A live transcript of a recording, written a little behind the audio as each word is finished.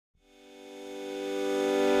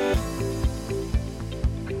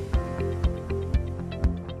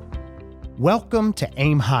Welcome to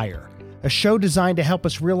Aim Higher, a show designed to help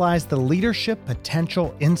us realize the leadership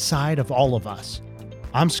potential inside of all of us.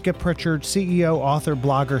 I'm Skip Pritchard, CEO, author,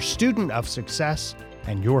 blogger, student of success,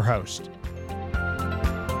 and your host.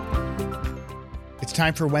 It's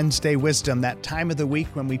time for Wednesday Wisdom, that time of the week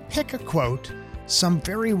when we pick a quote, some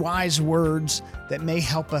very wise words that may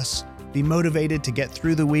help us be motivated to get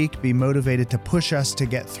through the week, be motivated to push us to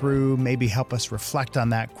get through, maybe help us reflect on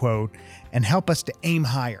that quote, and help us to aim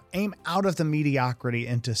higher, aim out of the mediocrity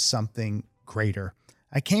into something greater.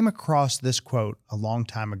 I came across this quote a long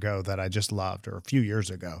time ago that I just loved, or a few years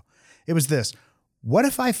ago. It was this: what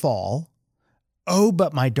if I fall? Oh,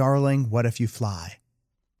 but my darling, what if you fly?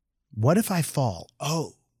 What if I fall?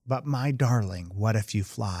 Oh, but my darling, what if you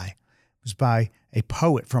fly? It was by a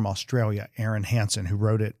poet from Australia, Aaron Hansen, who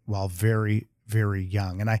wrote it while very, very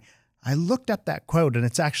young. And I looked up that quote, and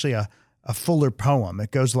it's actually a fuller poem.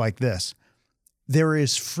 It goes like this: there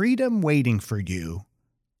is freedom waiting for you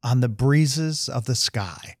on the breezes of the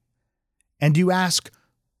sky. And you ask,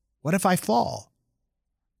 what if I fall?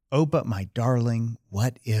 Oh, but my darling,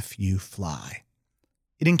 what if you fly?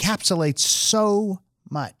 It encapsulates so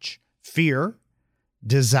much: fear,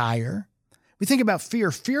 desire. We think about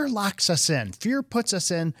fear. Fear locks us in. Fear puts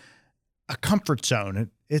us in a comfort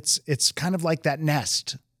zone. It's kind of like that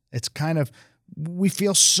nest. It's kind of, we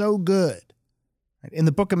feel so good. In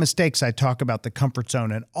the Book of Mistakes, I talk about the comfort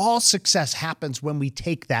zone, and all success happens when we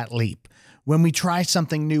take that leap, when we try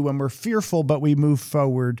something new, when we're fearful, but we move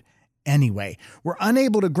forward anyway. We're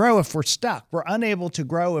unable to grow if we're stuck. We're unable to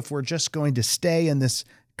grow if we're just going to stay in this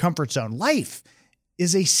comfort zone. Life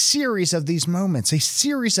is a series of these moments, a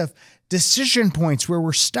series of decision points where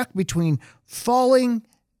we're stuck between falling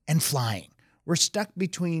and flying. We're stuck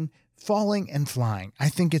between falling and flying. I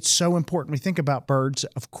think it's so important. We think about birds,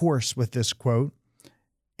 of course, with this quote,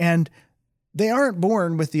 and they aren't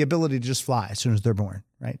born with the ability to just fly as soon as they're born,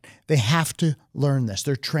 right? They have to learn this.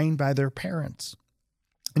 They're trained by their parents.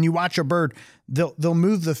 And you watch a bird, they'll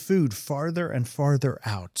move the food farther and farther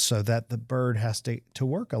out so that the bird has to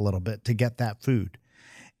work a little bit to get that food.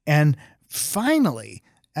 And finally,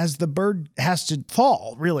 as the bird has to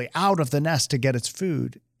fall really out of the nest to get its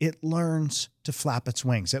food, it learns to flap its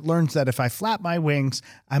wings. It learns that if I flap my wings,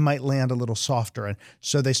 I might land a little softer. And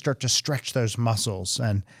so they start to stretch those muscles,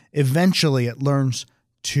 and eventually it learns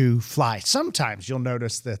to fly. Sometimes you'll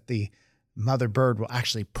notice that the mother bird will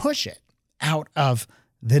actually push it out of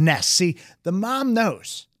the nest. See, the mom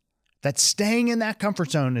knows that staying in that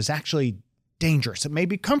comfort zone is actually dangerous. It may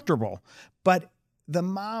be comfortable, but the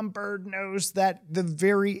mom bird knows that the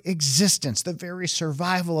very existence, the very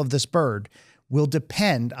survival of this bird will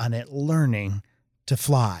depend on it learning to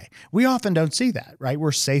fly. We often don't see that, right?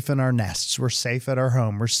 We're safe in our nests. We're safe at our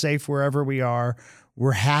home. We're safe wherever we are.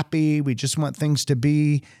 We're happy. We just want things to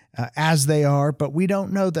be as they are, but we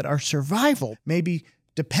don't know that our survival may be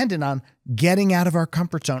dependent on getting out of our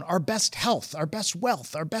comfort zone. Our best health, our best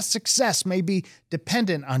wealth, our best success may be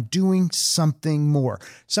dependent on doing something more.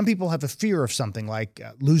 Some people have a fear of something like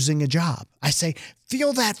losing a job. I say,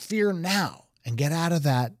 feel that fear now and get out of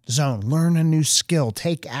that zone. Learn a new skill.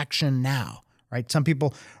 Take action now, right? Some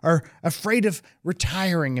people are afraid of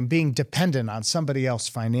retiring and being dependent on somebody else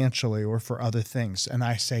financially or for other things. And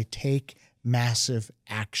I say, take massive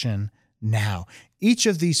action now. Each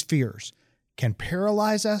of these fears can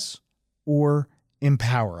paralyze us or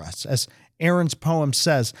empower us. As Aaron's poem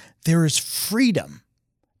says, there is freedom.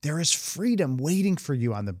 There is freedom waiting for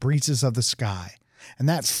you on the breezes of the sky. And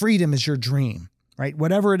that freedom is your dream, right?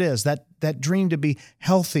 Whatever it is, that dream to be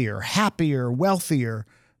healthier, happier, wealthier,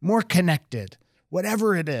 more connected,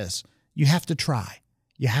 whatever it is, you have to try.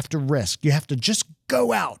 You have to risk. You have to just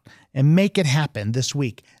go out and make it happen this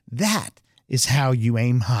week. That is how you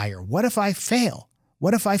aim higher. What if I fail?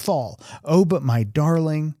 What if I fall? Oh, but my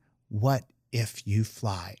darling, what if you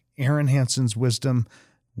fly? Aaron Hansen's wisdom,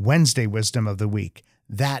 Wednesday wisdom of the week.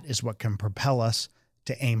 That is what can propel us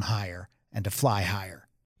to aim higher and to fly higher.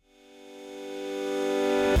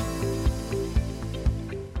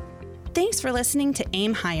 Thanks for listening to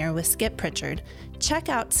Aim Higher with Skip Pritchard. Check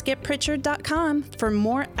out skippritchard.com for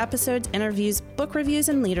more episodes, interviews, book reviews,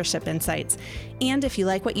 and leadership insights. And if you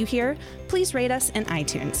like what you hear, please rate us in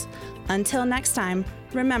iTunes. Until next time,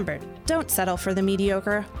 remember, don't settle for the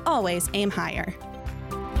mediocre, always aim higher.